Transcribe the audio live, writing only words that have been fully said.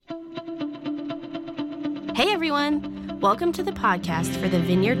Hey everyone! Welcome to the podcast for the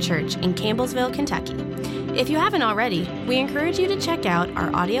Vineyard Church in Campbellsville, Kentucky. If you haven't already, we encourage you to check out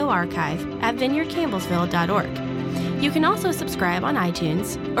our audio archive at vineyardcampbellsville.org. You can also subscribe on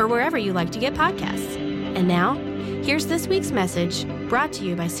iTunes or wherever you like to get podcasts. And now, here's this week's message brought to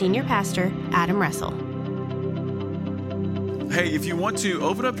you by Senior Pastor Adam Russell. Hey, if you want to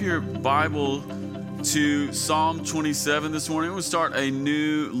open up your Bible to Psalm 27 this morning, we'll start a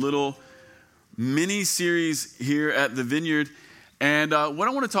new little mini-series here at the Vineyard. And what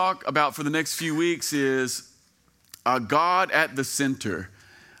I want to talk about for the next few weeks is God at the center.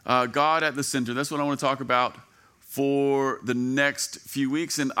 God at the center. That's what I want to talk about for the next few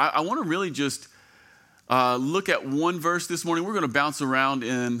weeks. And I want to really just look at one verse this morning. We're going to bounce around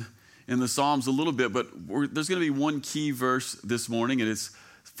in the Psalms a little bit, but there's going to be one key verse this morning, and it's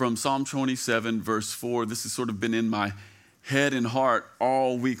from Psalm 27, verse 4. This has sort of been in my head and heart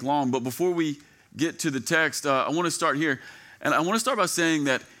all week long. But before we get to the text, I want to start here. And I want to start by saying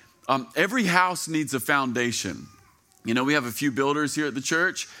that every house needs a foundation. You know, we have a few builders here at the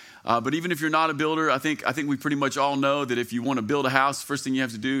church, but even if you're not a builder, I think we pretty much all know that if you want to build a house, first thing you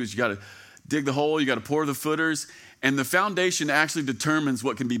have to do is you got to dig the hole, you got to pour the footers, and the foundation actually determines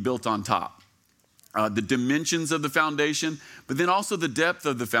what can be built on top. The dimensions of the foundation, but then also the depth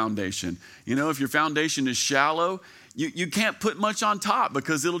of the foundation. You know, if your foundation is shallow, you can't put much on top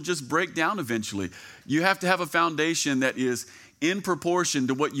because it'll just break down eventually. You have to have a foundation that is in proportion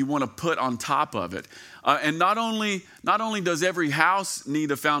to what you want to put on top of it. And not only does every house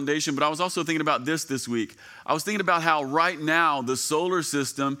need a foundation, but I was also thinking about this week. I was thinking about how right now the solar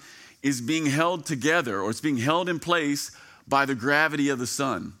system is being held together, or it's being held in place by the gravity of the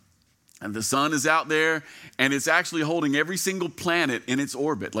sun. And the sun is out there, and it's actually holding every single planet in its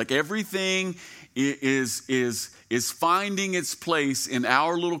orbit. Like everything is finding its place in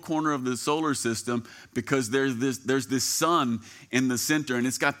our little corner of the solar system because there's this sun in the center, and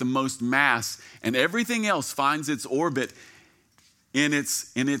it's got the most mass, and everything else finds its orbit in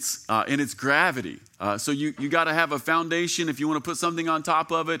its gravity. So you got to have a foundation if you want to put something on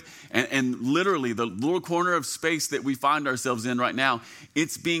top of it. And literally the little corner of space that we find ourselves in right now,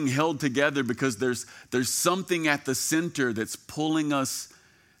 it's being held together because there's something at the center that's pulling us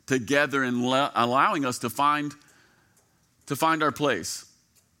together and allowing us to find our place.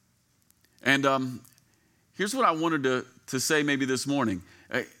 And here's what I wanted to say maybe this morning.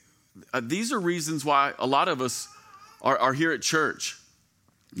 These are reasons why a lot of us are here at church.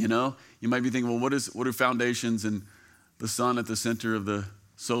 You know, you might be thinking, well, what do foundations and the sun at the center of the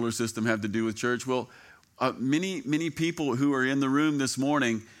solar system have to do with church? Well, many people who are in the room this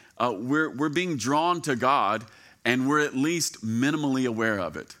morning, we're being drawn to God, and we're at least minimally aware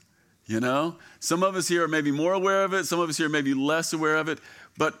of it. You know, some of us here are maybe more aware of it. Some of us here are maybe less aware of it.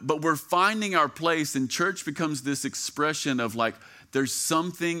 But we're finding our place, and church becomes this expression of like, there's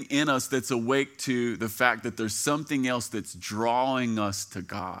something in us that's awake to the fact that there's something else that's drawing us to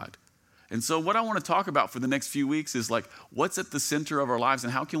God. And so what I want to talk about for the next few weeks is like, what's at the center of our lives,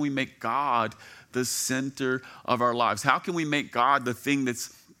 and how can we make God the center of our lives? How can we make God the thing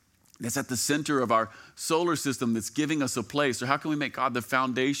that's at the center of our solar system that's giving us a place? Or how can we make God the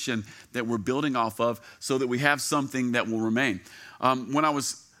foundation that we're building off of so that we have something that will remain? When I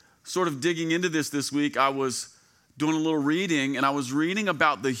was sort of digging into this week, I was doing a little reading, and I was reading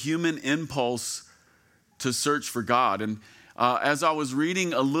about the human impulse to search for God. And as I was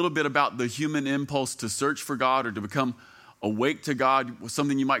reading a little bit about the human impulse to search for God or to become awake to God,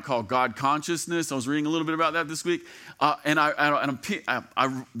 something you might call God consciousness, I was reading a little bit about that this week. And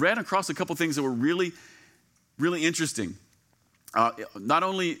I ran across a couple things that were really, really interesting. Not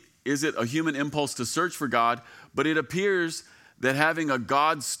only is it a human impulse to search for God, but it appears that having a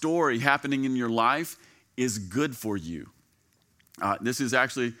God story happening in your life is good for you. This is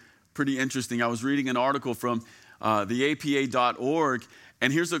actually pretty interesting. I was reading an article from the APA.org,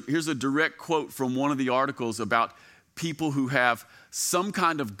 and here's a direct quote from one of the articles about people who have some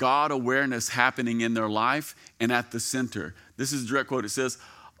kind of God awareness happening in their life and at the center. This is a direct quote. It says,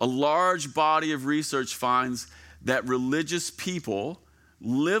 "A large body of research finds that religious people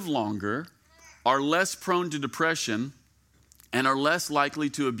live longer, are less prone to depression, and are less likely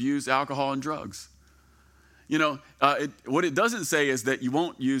to abuse alcohol and drugs." You know, what it doesn't say is that you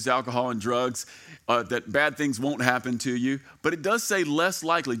won't use alcohol and drugs, that bad things won't happen to you, but it does say less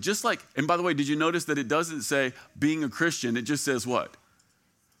likely. Just like, and by the way, did you notice that it doesn't say being a Christian? It just says what?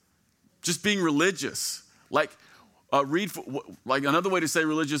 Just being religious. Like, like another way to say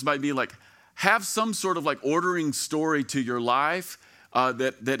religious might be like, have some sort of like ordering story to your life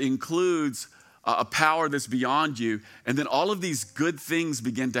that includes a power that's beyond you. And then all of these good things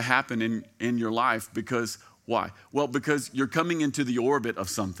begin to happen in your life because why? Well, because you're coming into the orbit of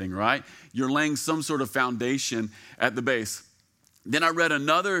something, right? You're laying some sort of foundation at the base. Then I read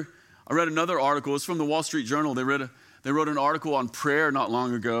another article. It's from the Wall Street Journal. They wrote an article on prayer not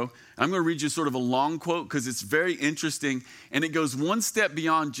long ago. I'm going to read you sort of a long quote because it's very interesting, and it goes one step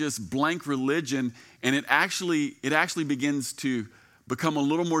beyond just blank religion, and it actually begins to become a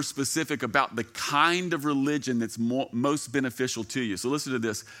little more specific about the kind of religion that's most beneficial to you. So listen to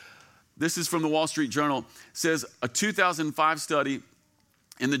this. This is from the Wall Street Journal. It says a 2005 study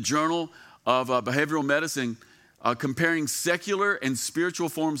in the Journal of Behavioral Medicine comparing secular and spiritual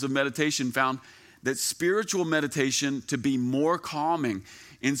forms of meditation found that spiritual meditation to be more calming.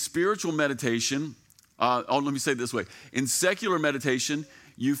 In spiritual meditation, let me say it this way. In secular meditation,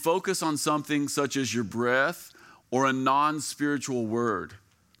 you focus on something such as your breath or a non-spiritual word.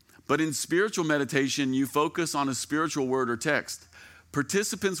 But in spiritual meditation, you focus on a spiritual word or text.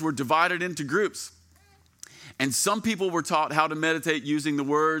 Participants were divided into groups, and some people were taught how to meditate using the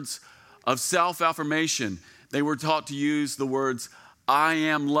words of self-affirmation. They were taught to use the words, I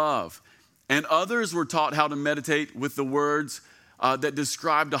am love. And others were taught how to meditate with the words that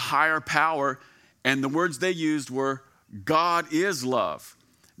described a higher power, and the words they used were, God is love.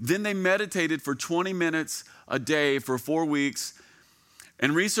 Then they meditated for 20 minutes a day for 4 weeks,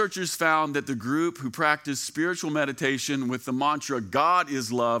 and researchers found that the group who practiced spiritual meditation with the mantra, God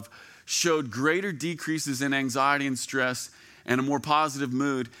is love, showed greater decreases in anxiety and stress and a more positive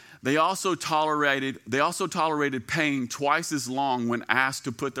mood. They also tolerated pain twice as long when asked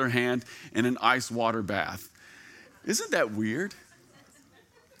to put their hand in an ice water bath. Isn't that weird?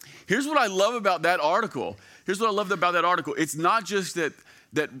 Here's what I love about that article. It's not just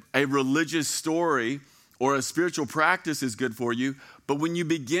that a religious story or a spiritual practice is good for you, but when you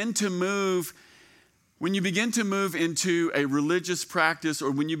begin to move into a religious practice, or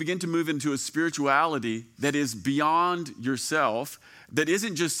when you begin to move into a spirituality that is beyond yourself, that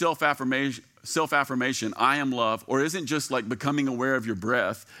isn't just self-affirmation, I am love, or isn't just like becoming aware of your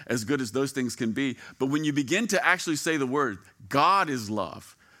breath, as good as those things can be, but when you begin to actually say the word, God is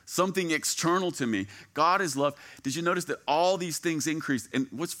love, something external to me, God is love. Did you notice that all these things increase? And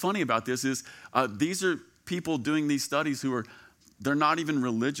what's funny about this is these are people doing these studies they're not even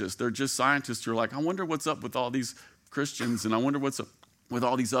religious. They're just scientists who are like, I wonder what's up with all these Christians, and I wonder what's up with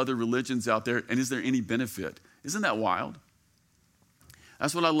all these other religions out there, and is there any benefit? Isn't that wild?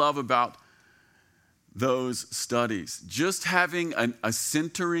 That's what I love about those studies. Just having a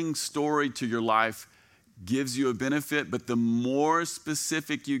centering story to your life gives you a benefit, but the more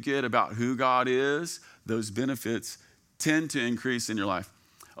specific you get about who God is, those benefits tend to increase in your life.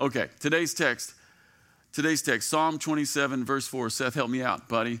 Okay, today's text, Psalm 27, verse 4. Seth, help me out,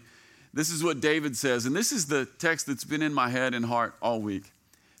 buddy. This is what David says, and this is the text that's been in my head and heart all week.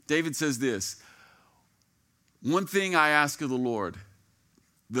 David says this, one thing I ask of the Lord,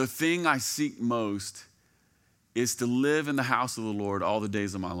 the thing I seek most is to live in the house of the Lord all the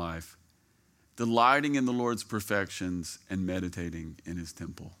days of my life, delighting in the Lord's perfections and meditating in his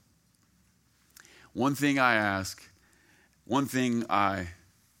temple. One thing I ask, one thing I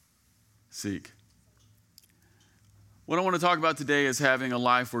seek. What I want to talk about today is having a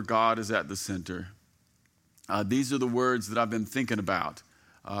life where God is at the center. These are the words that I've been thinking about.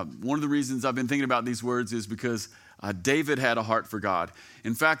 One of the reasons I've been thinking about these words is because David had a heart for God.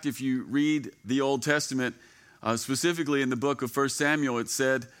 In fact, if you read the Old Testament, specifically in the book of 1 Samuel, it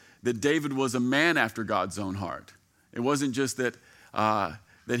said that David was a man after God's own heart. It wasn't just that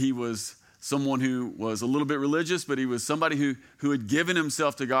he was someone who was a little bit religious, but he was somebody who had given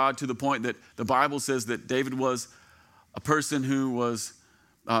himself to God to the point that the Bible says that David was a person who was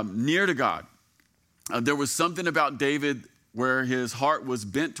near to God. There was something about David where his heart was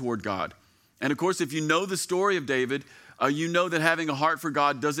bent toward God. And of course, if you know the story of David, you know that having a heart for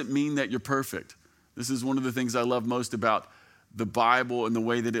God doesn't mean that you're perfect. This is one of the things I love most about the Bible and the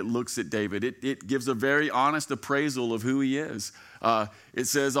way that it looks at David. It gives a very honest appraisal of who he is. It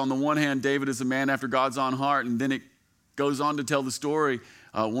says, on the one hand, David is a man after God's own heart, and then it goes on to tell the story.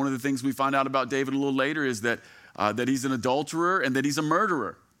 One of the things we find out about David a little later is that he's an adulterer and that he's a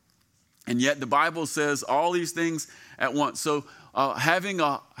murderer. And yet the Bible says all these things at once. So having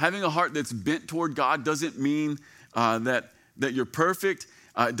a heart that's bent toward God doesn't mean that you're perfect.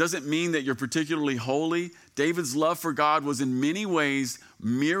 It doesn't mean that you're particularly holy. David's love for God was in many ways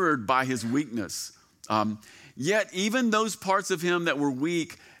mirrored by his weakness. Yet even those parts of him that were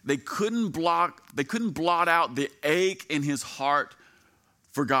weak, they couldn't blot out the ache in his heart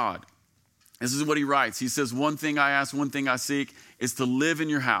for God. This is what he writes. He says, one thing I ask, one thing I seek. is to live in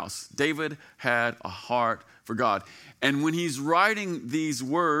your house. David had a heart for God. And when he's writing these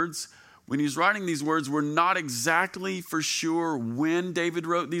words, we're not exactly for sure when David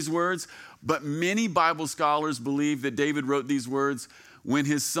wrote these words, but many Bible scholars believe that David wrote these words when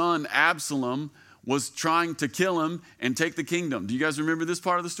his son Absalom was trying to kill him and take the kingdom. Do you guys remember this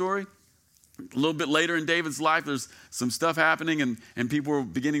part of the story? A little bit later in David's life, there's some stuff happening, and people were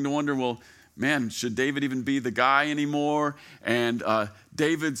beginning to wonder, well, man, should David even be the guy anymore? And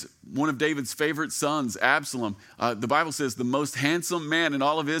one of David's favorite sons, Absalom, the Bible says the most handsome man in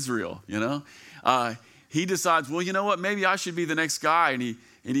all of Israel, he decides, well, you know what, maybe I should be the next guy. And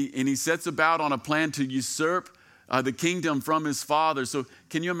he sets about on a plan to usurp the kingdom from his father. So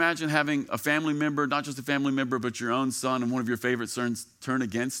can you imagine having a family member, not just a family member, but your own son and one of your favorite sons turn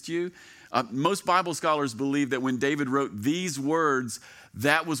against you? Most Bible scholars believe that when David wrote these words,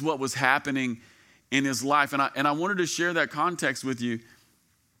 that was what was happening in his life. And I wanted to share that context with you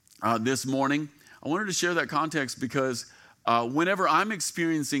this morning. I wanted to share that context because whenever I'm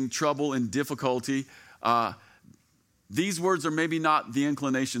experiencing trouble and difficulty, these words are maybe not the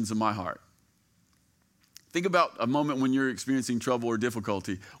inclinations of my heart. Think about a moment when you're experiencing trouble or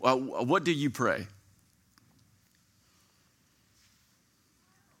difficulty. What do you pray?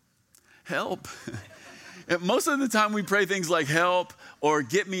 Help. Most of the time we pray things like help or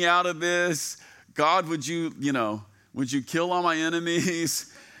get me out of this. God, would you kill all my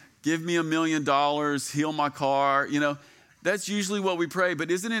enemies? Give me $1 million, heal my car. That's usually what we pray. But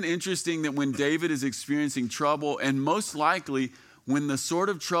isn't it interesting that when David is experiencing trouble, and most likely when the sort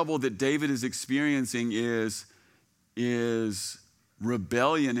of trouble that David is experiencing is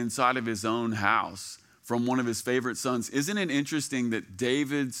rebellion inside of his own house from one of his favorite sons, isn't it interesting that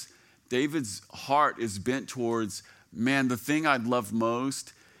David's heart is bent towards, man, the thing I'd love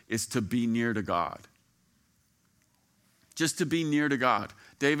most is to be near to God. Just to be near to God.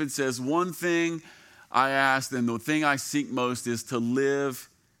 David says, one thing I ask, and the thing I seek most is to live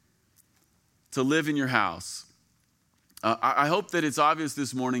in your house. I hope that it's obvious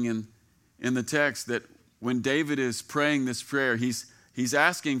this morning in the text that when David is praying this prayer, he's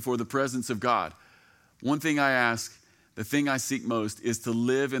asking for the presence of God. One thing I ask, the thing I seek most is to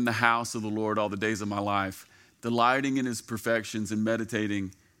live in the house of the Lord all the days of my life, delighting in his perfections and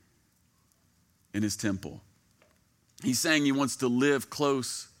meditating in his temple. He's saying he wants to live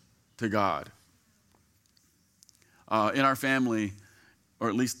close to God. In our family, or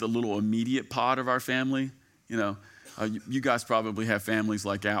at least the little immediate pod of our family, you guys probably have families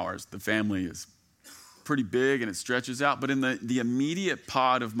like ours. The family is pretty big and it stretches out. But in the immediate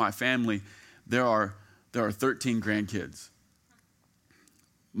pod of my family, there are 13 grandkids.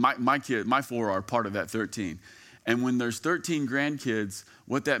 My 4 are part of that 13. And when there's 13 grandkids,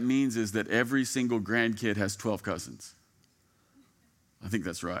 what that means is that every single grandkid has 12 cousins. I think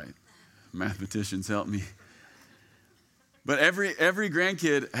that's right. Mathematicians help me. But every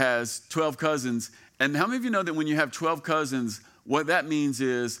grandkid has 12 cousins. And how many of you know that when you have 12 cousins, what that means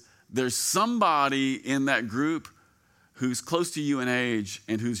is there's somebody in that group who's close to you in age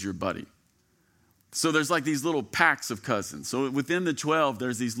and who's your buddy. So there's like these little packs of cousins. So within the 12,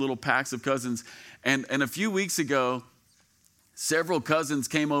 there's these little packs of cousins. And a few weeks ago, several cousins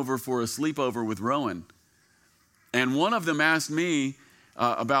came over for a sleepover with Rowan. And one of them asked me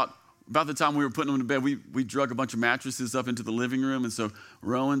about the time we were putting them to bed. We drug a bunch of mattresses up into the living room. And so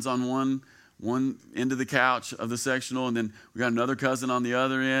Rowan's on one end of the couch of the sectional, and then we got another cousin on the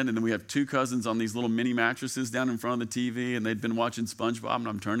other end, and then we have 2 cousins on these little mini mattresses down in front of the TV, and they'd been watching SpongeBob, and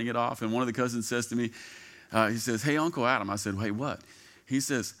I'm turning it off, and one of the cousins says to me, he says, "Hey, Uncle Adam." I said, "Hey, what?" He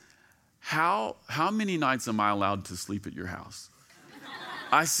says, how many nights am I allowed to sleep at your house?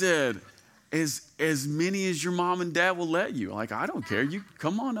 I said, as many as your mom and dad will let you. Like, I don't care. You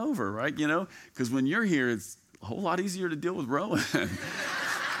come on over, right? Because when you're here, it's a whole lot easier to deal with Rowan.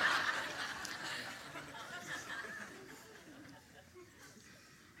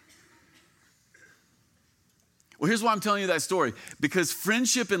 Well, here's why I'm telling you that story. Because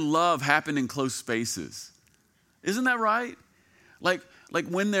friendship and love happen in close spaces. Isn't that right? Like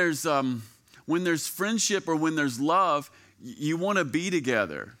when there's friendship or when there's love, you want to be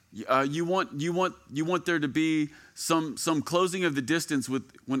together. You want there to be some closing of the distance when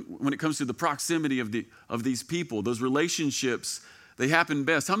it comes to the proximity of these people. Those relationships, they happen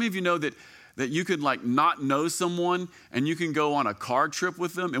best. How many of you know that you could not know someone and you can go on a car trip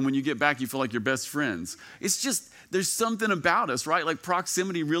with them, and when you get back you feel like you're best friends? It's just, there's something about us, right? Like,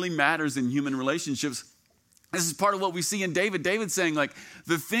 proximity really matters in human relationships. This is part of what we see in David. David's saying,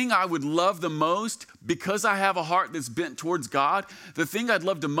 the thing I would love the most, because I have a heart that's bent towards God, the thing I'd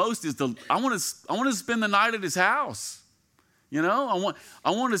love the most is I want to spend the night at his house. You know,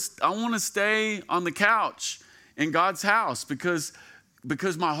 I want to stay on the couch in God's house because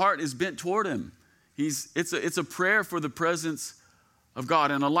my heart is bent toward him. It's a prayer for the presence of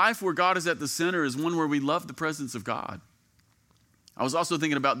God. And a life where God is at the center is one where we love the presence of God. I was also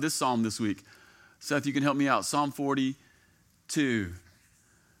thinking about this psalm this week. Seth, you can help me out. Psalm 42,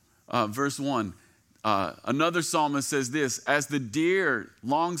 verse 1. Another psalmist says this: as the deer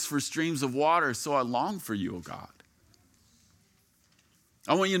longs for streams of water, so I long for you, O God.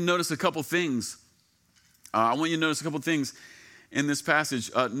 I want you to notice a couple things. In this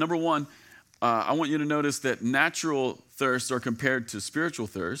passage. Number one, I want you to notice that natural thirsts are compared to spiritual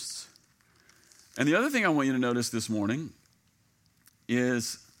thirsts. And the other thing I want you to notice this morning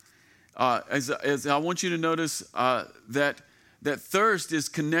is, as I want you to notice that thirst is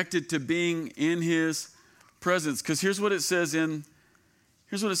connected to being in his presence. Because here's what it says in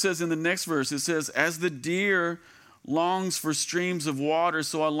the next verse. It says, as the deer longs for streams of water,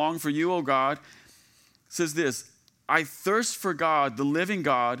 so I long for you, O God. It says this: I thirst for God, the living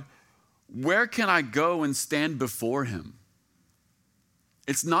God. Where can I go and stand before him?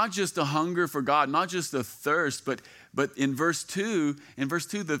 It's not just a hunger for God, not just a thirst, but in verse 2,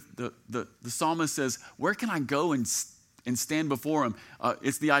 the psalmist says, where can I go and stand before him?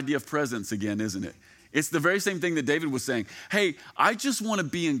 It's the idea of presence again, isn't it? It's the very same thing that David was saying. Hey, I just want to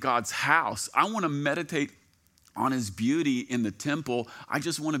be in God's house. I want to meditate on his beauty in the temple. I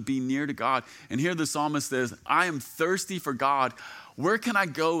just want to be near to God. And here the psalmist says, I am thirsty for God. Where can I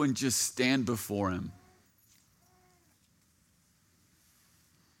go and just stand before him?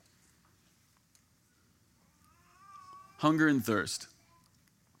 Hunger and thirst.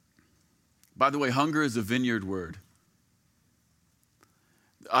 By the way, hunger is a vineyard word.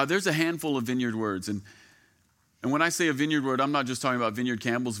 There's a handful of vineyard words. And when I say a vineyard word, I'm not just talking about Vineyard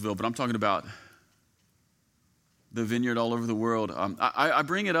Campbellsville, but I'm talking about the vineyard all over the world. I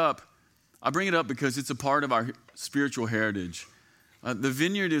bring it up because it's a part of our spiritual heritage. The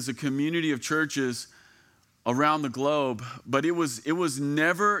vineyard is a community of churches around the globe, but it was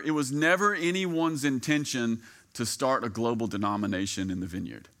never anyone's intention to start a global denomination in the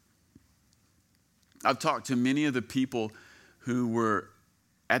vineyard. I've talked to many of the people who were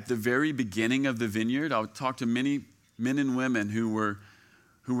at the very beginning of the vineyard. I've talked to many men and women who were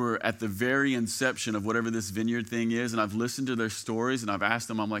at the very inception of whatever this vineyard thing is, and I've listened to their stories, and I've asked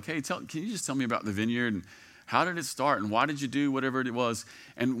them, I'm like, hey, can you just tell me about the vineyard, and how did it start, and why did you do whatever it was?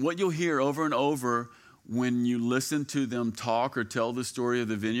 And what you'll hear over and over when you listen to them talk or tell the story of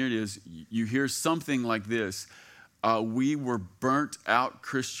the vineyard is you hear something like this: we were burnt out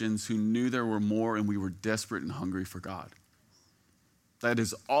Christians who knew there were more, and we were desperate and hungry for God. That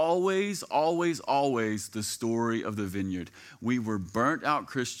is always, always, always the story of the vineyard. We were burnt out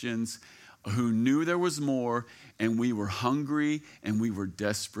Christians who knew there was more, and we were hungry and we were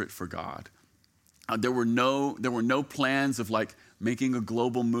desperate for God. There were no plans of like making a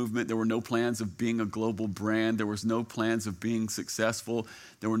global movement. There were no plans of being a global brand. There was no plans of being successful.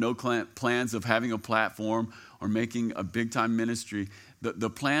 There were no plans of having a platform or making a big time ministry. The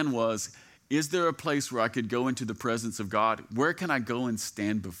plan was, is there a place where I could go into the presence of God? Where can I go and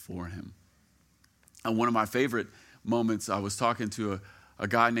stand before him? And one of my favorite moments, I was talking to a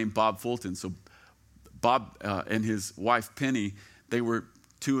guy named Bob Fulton. So Bob and his wife Penny, they were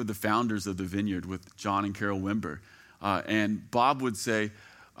two of the founders of the Vineyard with John and Carol Wimber. And Bob would say,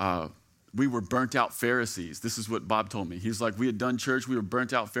 we were burnt out Pharisees. This is what Bob told me. He was like, we had done church, we were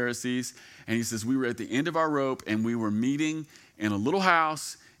burnt out Pharisees. And he says, we were at the end of our rope and we were meeting in a little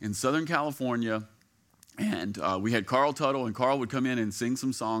house in Southern California, and we had Carl Tuttle, and Carl would come in and sing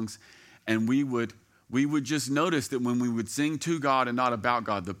some songs, and we would just notice that when we would sing to God and not about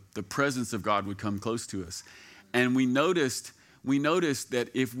God, the presence of God would come close to us. And we noticed that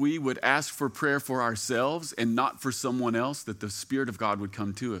if we would ask for prayer for ourselves and not for someone else, that the Spirit of God would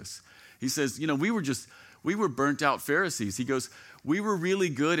come to us. He says, we were burnt out Pharisees. He goes, we were really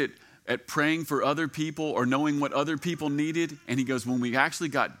good at praying for other people or knowing what other people needed. And he goes, when we actually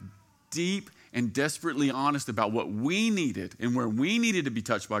got deep and desperately honest about what we needed and where we needed to be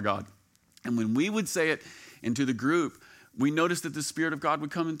touched by God, and when we would say it into the group, we noticed that the Spirit of God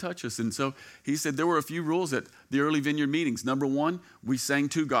would come and touch us. And so he said there were a few rules at the early Vineyard meetings. Number one, we sang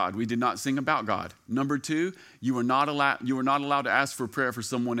to God. We did not sing about God. Number two, you were not allowed to ask for prayer for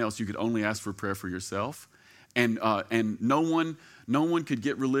someone else. You could only ask for prayer for yourself. And no one could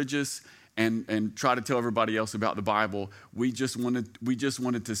get religious and try to tell everybody else about the Bible. We just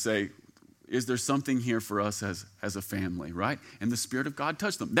wanted to say, is there something here for us as a family, right? And the Spirit of God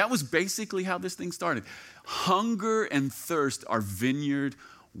touched them. That was basically how this thing started. Hunger and thirst are vineyard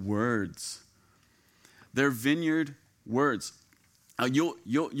words. They're vineyard words. You'll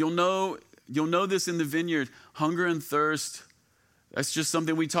know this in the vineyard. Hunger and thirst. That's just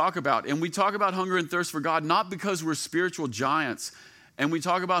something we talk about. And we talk about hunger and thirst for God not because we're spiritual giants. And we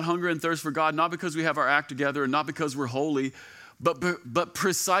talk about hunger and thirst for God not because we have our act together and not because we're holy, but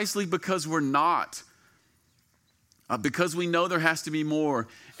precisely because we're not. Because we know there has to be more.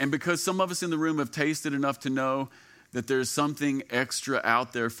 And because some of us in the room have tasted enough to know that there's something extra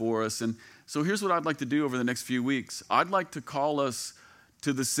out there for us. And so here's what I'd like to do over the next few weeks. I'd like to call us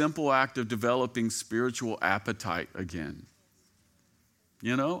to the simple act of developing spiritual appetite again.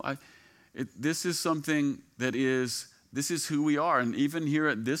 You know, this is something this is who we are. And even here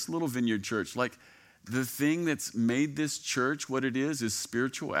at this little Vineyard Church, like the thing that's made this church what it is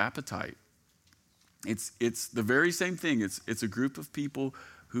spiritual appetite. It's the very same thing. It's a group of people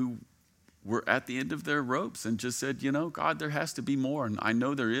who were at the end of their ropes and just said, you know, God, there has to be more. And I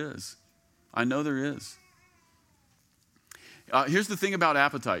know there is. Here's the thing about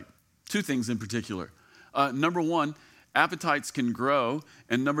appetite. Two things in particular. Number one, appetites can grow.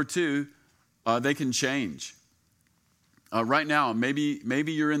 And number two, they can change. Right now, maybe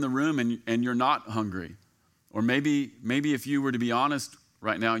you're in the room and you're not hungry. Or maybe if you were to be honest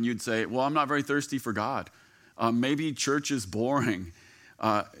right now and you'd say, well, I'm not very thirsty for God. Maybe church is boring.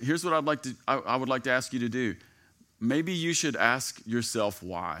 Here's what I would like to ask you to do. Maybe you should ask yourself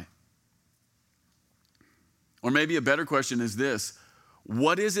why. Or maybe a better question is this: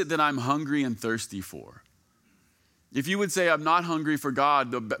 what is it that I'm hungry and thirsty for? If you would say I'm not hungry for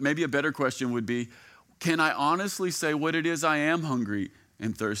God, maybe a better question would be, can I honestly say what it is I am hungry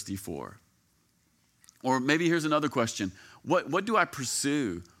and thirsty for? Or maybe here's another question. What do I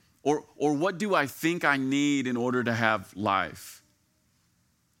pursue? Or what do I think I need in order to have life?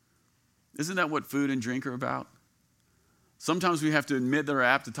 Isn't that what food and drink are about? Sometimes we have to admit that our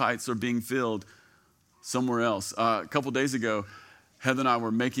appetites are being filled somewhere else. A couple days ago, Heather and I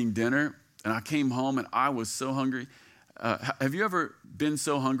were making dinner, and I came home and I was so hungry. Have you ever been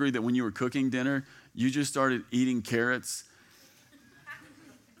so hungry that when you were cooking dinner, you just started eating carrots?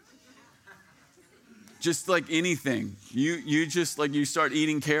 Just like anything. You just like you start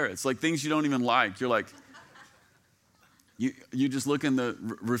eating carrots, like things you don't even like. You're like, you just look in the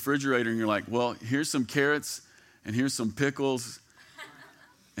refrigerator and you're like, well, here's some carrots and here's some pickles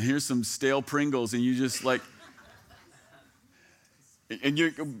and here's some stale Pringles, and you just like, and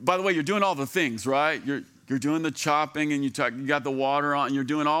by the way, you're doing all the things, right? You're doing the chopping and you got the water on and you're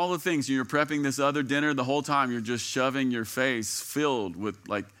doing all the things. And you're prepping this other dinner. The whole time you're just shoving your face filled with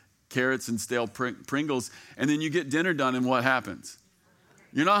like carrots and stale Pringles. And then you get dinner done and what happens?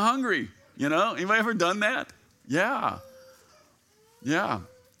 You're not hungry. You know, anybody ever done that? Yeah.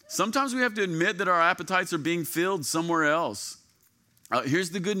 Sometimes we have to admit that our appetites are being filled somewhere else.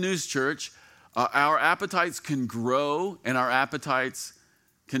 Here's the good news, church. Our appetites can grow and our appetites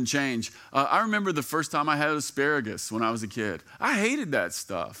can change. I remember the first time I had asparagus when I was a kid. I hated that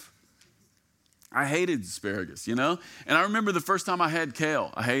stuff. I hated asparagus, you know? And I remember the first time I had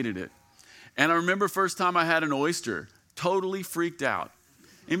kale. I hated it. And I remember first time I had an oyster. Totally freaked out.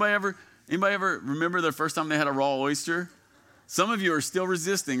 Anybody ever remember the first time they had a raw oyster? Some of you are still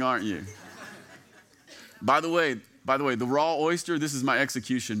resisting, aren't you? By the way, the raw oyster, this is my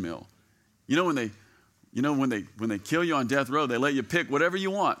execution meal. You know when they kill you on death row, they let you pick whatever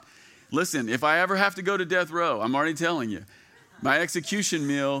you want. Listen, if I ever have to go to death row, I'm already telling you, my execution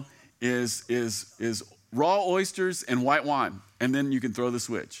meal is raw oysters and white wine, and then you can throw the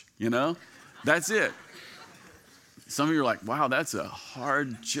switch. You know, that's it. Some of you are like, wow, that's a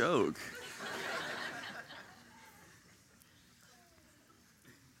hard joke.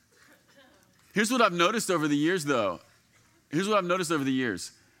 Here's what I've noticed over the years, though.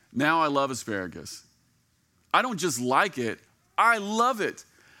 Now I love asparagus. I don't just like it, I love it.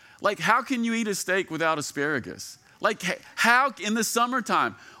 Like, how can you eat a steak without asparagus? Like, how in the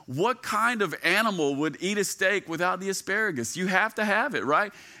summertime, what kind of animal would eat a steak without the asparagus? You have to have it,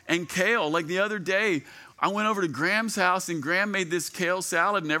 right? And kale, like the other day, I went over to Graham's house and Graham made this kale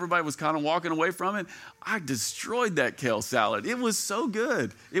salad and everybody was kind of walking away from it. I destroyed that kale salad. It was so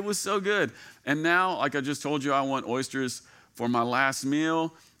good. And now, like I just told you, I want oysters for my last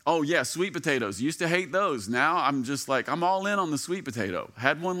meal. Oh yeah, sweet potatoes. Used to hate those. Now I'm just like, I'm all in on the sweet potato.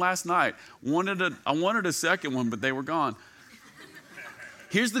 Had one last night. I wanted a second one, but they were gone.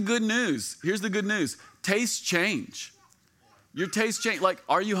 Here's the good news. Tastes change. Your tastes change. Like,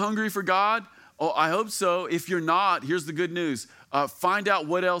 are you hungry for God? Oh, I hope so. If you're not, here's the good news. Find out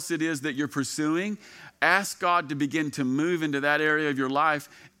what else it is that you're pursuing. Ask God to begin to move into that area of your life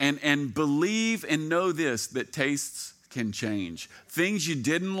and believe and know this, that tastes can change. Things you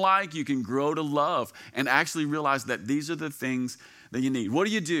didn't like, you can grow to love and actually realize that these are the things that you need. What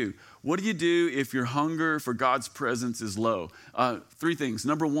do you do? What do you do if your hunger for God's presence is low? 3 things.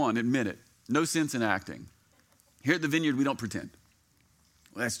 Number 1, admit it. No sense in acting. Here at the Vineyard, we don't pretend.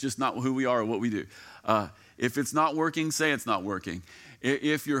 That's just not who we are or what we do. If it's not working, say it's not working.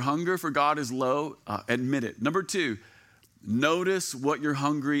 If your hunger for God is low, admit it. Number 2, notice what you're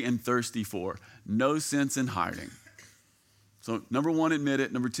hungry and thirsty for. No sense in hiding. So number 1, admit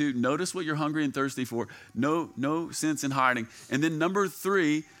it. Number 2, notice what you're hungry and thirsty for. No sense in hiding. And then number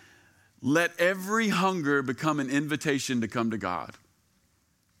 3, let every hunger become an invitation to come to God.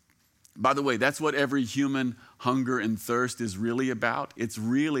 By the way, that's what every human hunger and thirst is really about. It's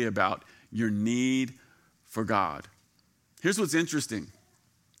really about your need for God. Here's what's interesting.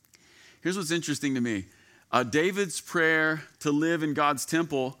 Here's what's interesting to me. David's prayer to live in God's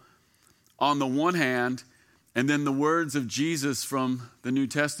temple on the one hand, and then the words of Jesus from the New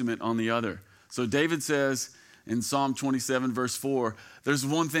Testament on the other. So David says in Psalm 27, verse 4, there's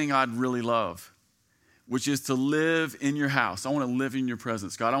one thing I'd really love, which is to live in your house. I want to live in your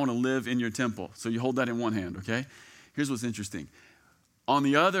presence. God, I want to live in your temple. So you hold that in one hand, okay? Here's what's interesting. On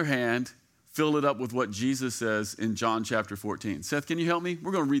the other hand, fill it up with what Jesus says in John chapter 14. Seth, can you help me?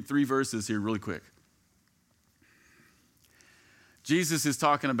 We're going to read 3 verses here really quick. Jesus is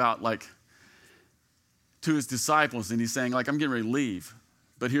talking about to his disciples, and he's saying, I'm getting ready to leave,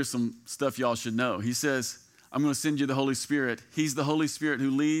 but here's some stuff y'all should know. He says, I'm going to send you the Holy Spirit. He's the Holy Spirit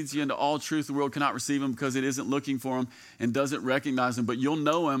who leads you into all truth. The world cannot receive him because it isn't looking for him and doesn't recognize him, but you'll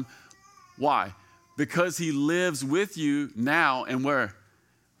know him. Why? Because he lives with you now, and where?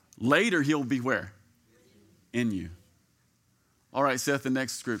 Later he'll be where? In you. All right, Seth, the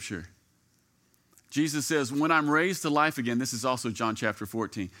next scripture. Jesus says, when I'm raised to life again, this is also John chapter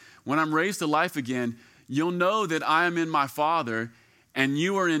 14. When I'm raised to life again, you'll know that I am in my Father, and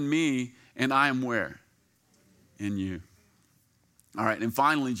you are in me, and I am where? In you. All right, and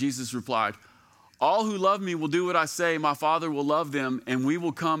finally, Jesus replied, all who love me will do what I say. My Father will love them, and we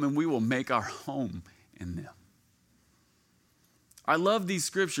will come and we will make our home in them. I love these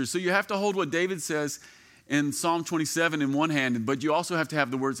scriptures. So you have to hold what David says in Psalm 27 in one hand, but you also have to have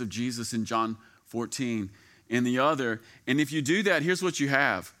the words of Jesus in John 14 in the other. And if you do that, here's what you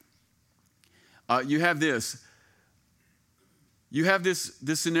have. You have this. You have this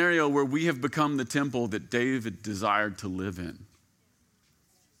scenario where we have become the temple that David desired to live in.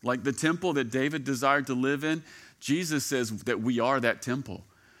 Like the temple that David desired to live in, Jesus says that we are that temple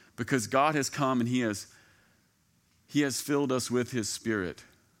because God has come and he has filled us with his Spirit.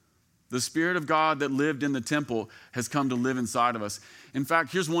 The Spirit of God that lived in the temple has come to live inside of us. In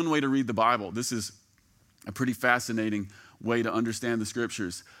fact, here's one way to read the Bible. This is a pretty fascinating way to understand the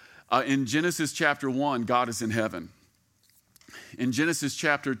scriptures. In Genesis chapter 1, God is in heaven. In Genesis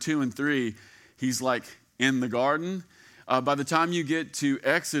chapter 2 and 3, he's in the garden. By the time you get to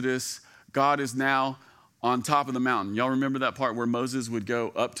Exodus, God is now on top of the mountain. Y'all remember that part where Moses would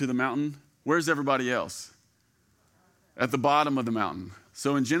go up to the mountain? Where's everybody else? At the bottom of the mountain.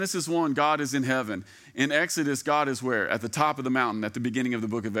 So in Genesis 1, God is in heaven. In Exodus, God is where? At the top of the mountain, at the beginning of the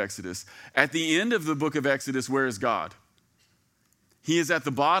book of Exodus. At the end of the book of Exodus, where is God? He is at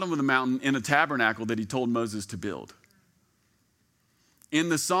the bottom of the mountain in a tabernacle that he told Moses to build. In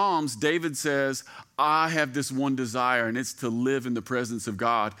the Psalms, David says, I have this one desire, and it's to live in the presence of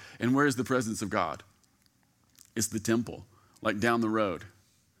God. And where is the presence of God? It's the temple, down the road.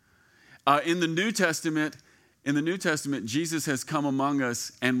 In the New Testament, Jesus has come among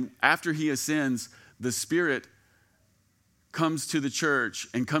us, and after he ascends, the Spirit comes to the church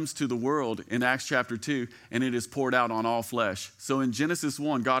and comes to the world in Acts chapter 2, and it is poured out on all flesh. So in Genesis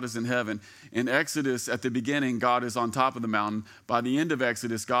 1, God is in heaven. In Exodus, at the beginning, God is on top of the mountain. By the end of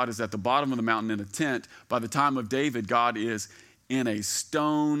Exodus, God is at the bottom of the mountain in a tent. By the time of David, God is in a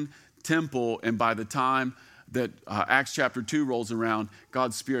stone temple, and by the time that Acts chapter 2 rolls around,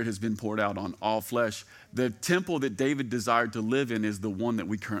 God's Spirit has been poured out on all flesh. The temple that David desired to live in is the one that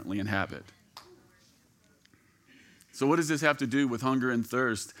we currently inhabit. So what does this have to do with hunger and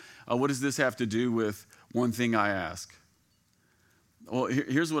thirst? What does this have to do with one thing I ask? Well,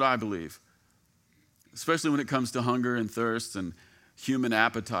 here's what I believe, especially when it comes to hunger and thirst and human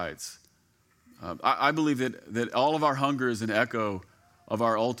appetites. I believe that all of our hunger is an echo of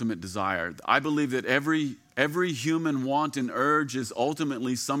our ultimate desire. I believe that every human want and urge is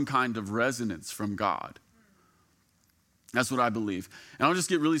ultimately some kind of resonance from God. That's what I believe. And I'll just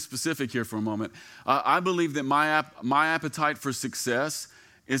get really specific here for a moment. I believe that my appetite for success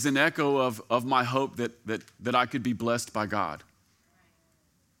is an echo of my hope that I could be blessed by God.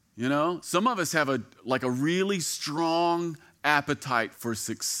 You know, some of us have a really strong appetite for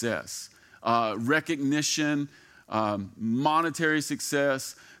success, recognition, monetary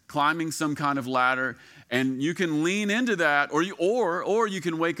success, climbing some kind of ladder, and you can lean into that, or you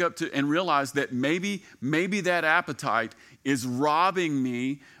can wake up to and realize that maybe that appetite is robbing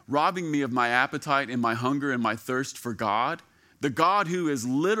me of my appetite and my hunger and my thirst for God, the God who is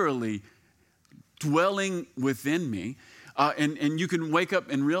literally dwelling within me. And you can wake up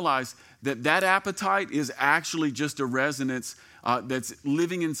and realize that appetite is actually just a resonance that's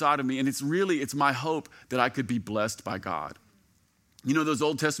living inside of me. And it's my hope that I could be blessed by God. You know those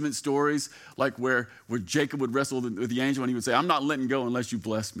Old Testament stories, like where Jacob would wrestle with the angel and he would say, I'm not letting go unless you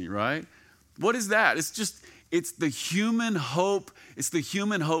bless me, right? What is that? It's the human hope. It's the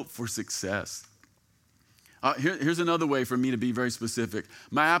human hope for success. Here's another way for me to be very specific.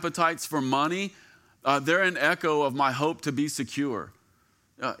 My appetites for money, they're an echo of my hope to be secure.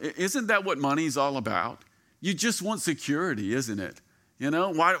 Isn't that what money's all about? You just want security, isn't it? You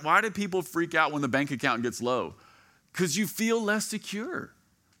know, why do people freak out when the bank account gets low? Because you feel less secure.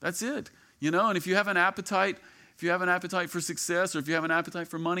 That's it. You know, and if you have an appetite for success, or if you have an appetite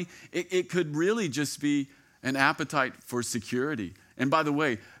for money, it could really just be an appetite for security. And by the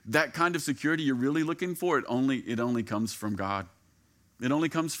way, that kind of security you're really looking for, it only comes from God. It only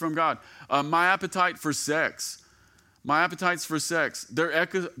comes from God. My appetite for sex. My appetites for sex, they're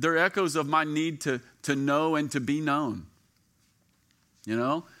echoes of my need to know and to be known. You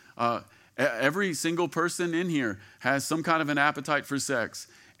know, every single person in here has some kind of an appetite for sex,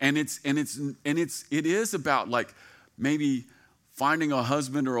 and it is about like maybe finding a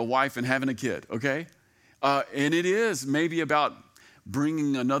husband or a wife and having a kid. Okay, and it is maybe about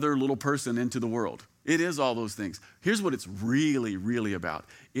bringing another little person into the world. It is all those things. Here's what it's really, really about.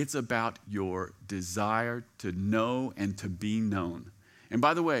 It's about your desire to know and to be known. And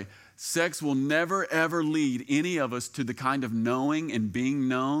by the way, sex will never, ever lead any of us to the kind of knowing and being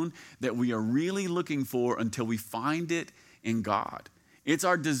known that we are really looking for until we find it in God. It's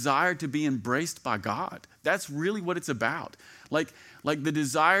our desire to be embraced by God. That's really what it's about. Like the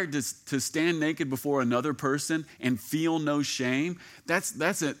desire to stand naked before another person and feel no shame.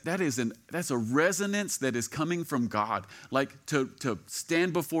 That's a resonance that is coming from God. Like to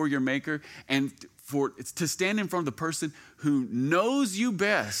stand before your Maker and to stand in front of the person who knows you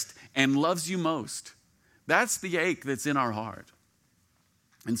best and loves you most. That's the ache that's in our heart.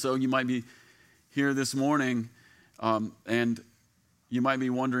 And so you might be here this morning and you might be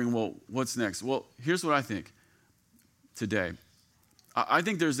wondering, well, what's next? Well, here's what I think today. I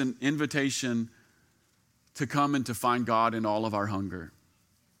think there's an invitation to come and to find God in all of our hunger.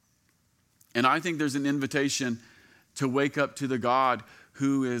 And I think there's an invitation to wake up to the God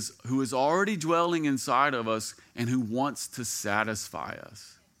who is already dwelling inside of us and who wants to satisfy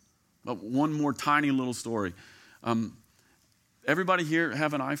us. But one more tiny little story. Everybody here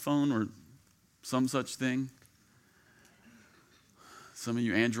have an iPhone or some such thing? Some of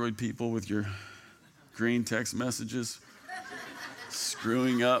you Android people with your green text messages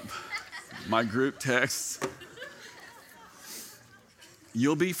screwing up my group texts.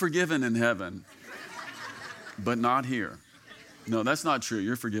 You'll be forgiven in heaven, but not here. No, that's not true.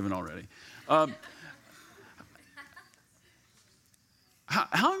 You're forgiven already. How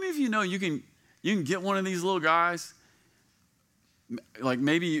many of you know you can get one of these little guys? Like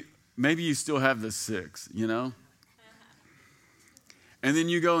maybe you still have the 6, you know? And then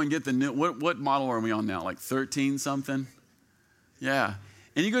you go and get the new, what model are we on now? Like 13 something? Yeah.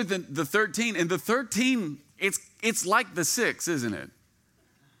 And you go to the 13, and the 13, it's like the 6, isn't it?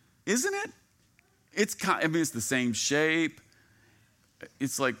 Isn't it? It's the same shape.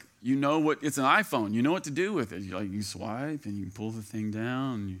 It's like, it's an iPhone. You know what to do with it. You swipe, and you pull the thing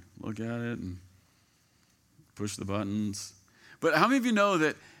down, and you look at it, and push the buttons. But how many of you know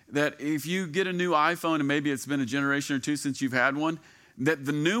that if you get a new iPhone, and maybe it's been a generation or two since you've had one, that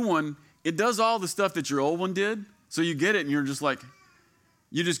the new one, it does all the stuff that your old one did. So you get it, and you're just like,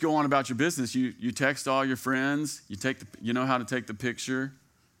 you just go on about your business. You text all your friends. You know how to take the picture.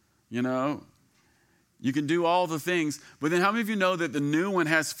 You know, you can do all the things. But then how many of you know that the new one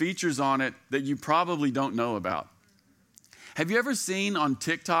has features on it that you probably don't know about? Have you ever seen on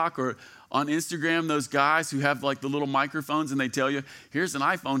TikTok or on Instagram those guys who have like the little microphones and they tell you, here's an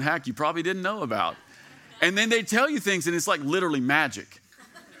iPhone hack you probably didn't know about? And then they tell you things and it's like literally magic.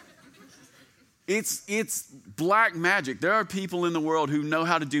 It's black magic. There are people in the world who know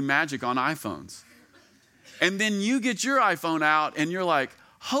how to do magic on iPhones. And then you get your iPhone out and you're like,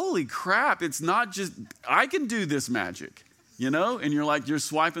 holy crap, it's not just, I can do this magic, you know? And you're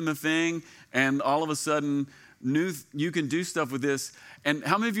swiping the thing and all of a sudden you can do stuff with this. And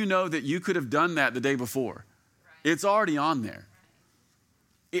how many of you know that you could have done that the day before? Right. It's already on there.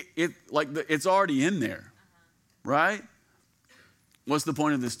 It's already in there. right? What's the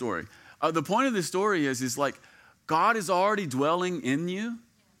point of this story? The point of this story is like God is already dwelling in you.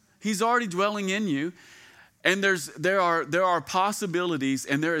 He's already dwelling in you. And there are possibilities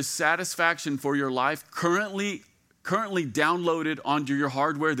and there is satisfaction for your life currently downloaded onto your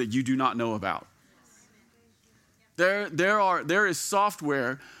hardware that you do not know about. There is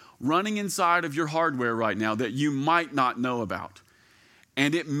software running inside of your hardware right now that you might not know about.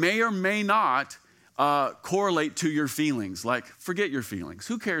 And it may or may not correlate to your feelings. Like, forget your feelings.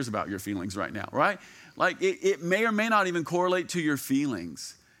 Who cares about your feelings right now, right? Like, it may or may not even correlate to your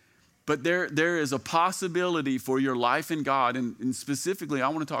feelings. But there is a possibility for your life in God. And specifically, I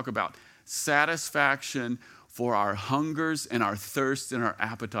want to talk about satisfaction for our hungers and our thirsts and our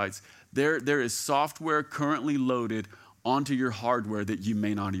appetites. There is software currently loaded onto your hardware that you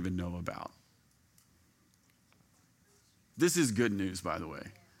may not even know about. This is good news, by the way.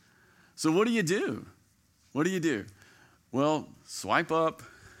 So what do you do? What do you do? Well, swipe up.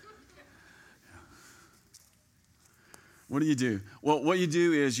 What do you do? Well, what you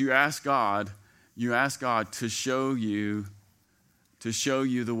do is you ask God to show you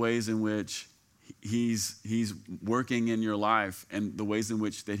the ways in which He's working in your life and the ways in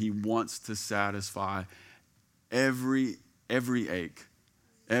which that He wants to satisfy every ache.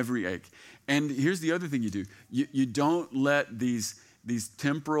 And here's the other thing you do. You don't let these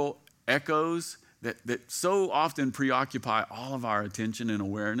temporal echoes that so often preoccupy all of our attention and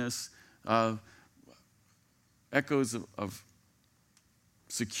awareness, echoes of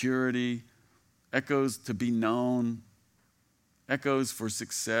security, echoes to be known, echoes for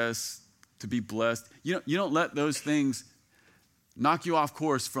success, to be blessed. You don't let those things knock you off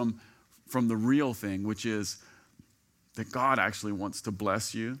course from the real thing, which is that God actually wants to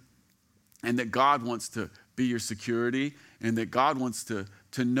bless you, and that God wants to be your security, and that God wants to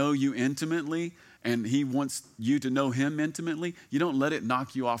know you intimately, and He wants you to know Him intimately. You don't let it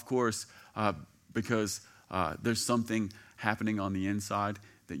knock you off course because there's something happening on the inside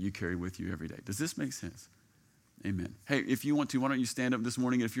that you carry with you every day. Does this make sense? Amen. Hey, if you want to, why don't you stand up this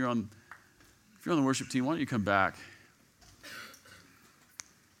morning? If you're on the worship team, why don't you come back?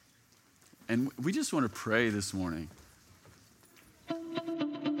 And we just want to pray this morning.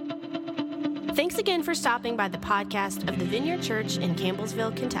 Thanks again for stopping by the podcast of the Vineyard Church in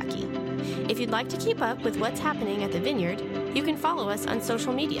Campbellsville, Kentucky. If you'd like to keep up with what's happening at the Vineyard, you can follow us on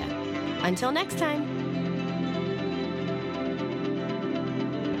social media. Until next time.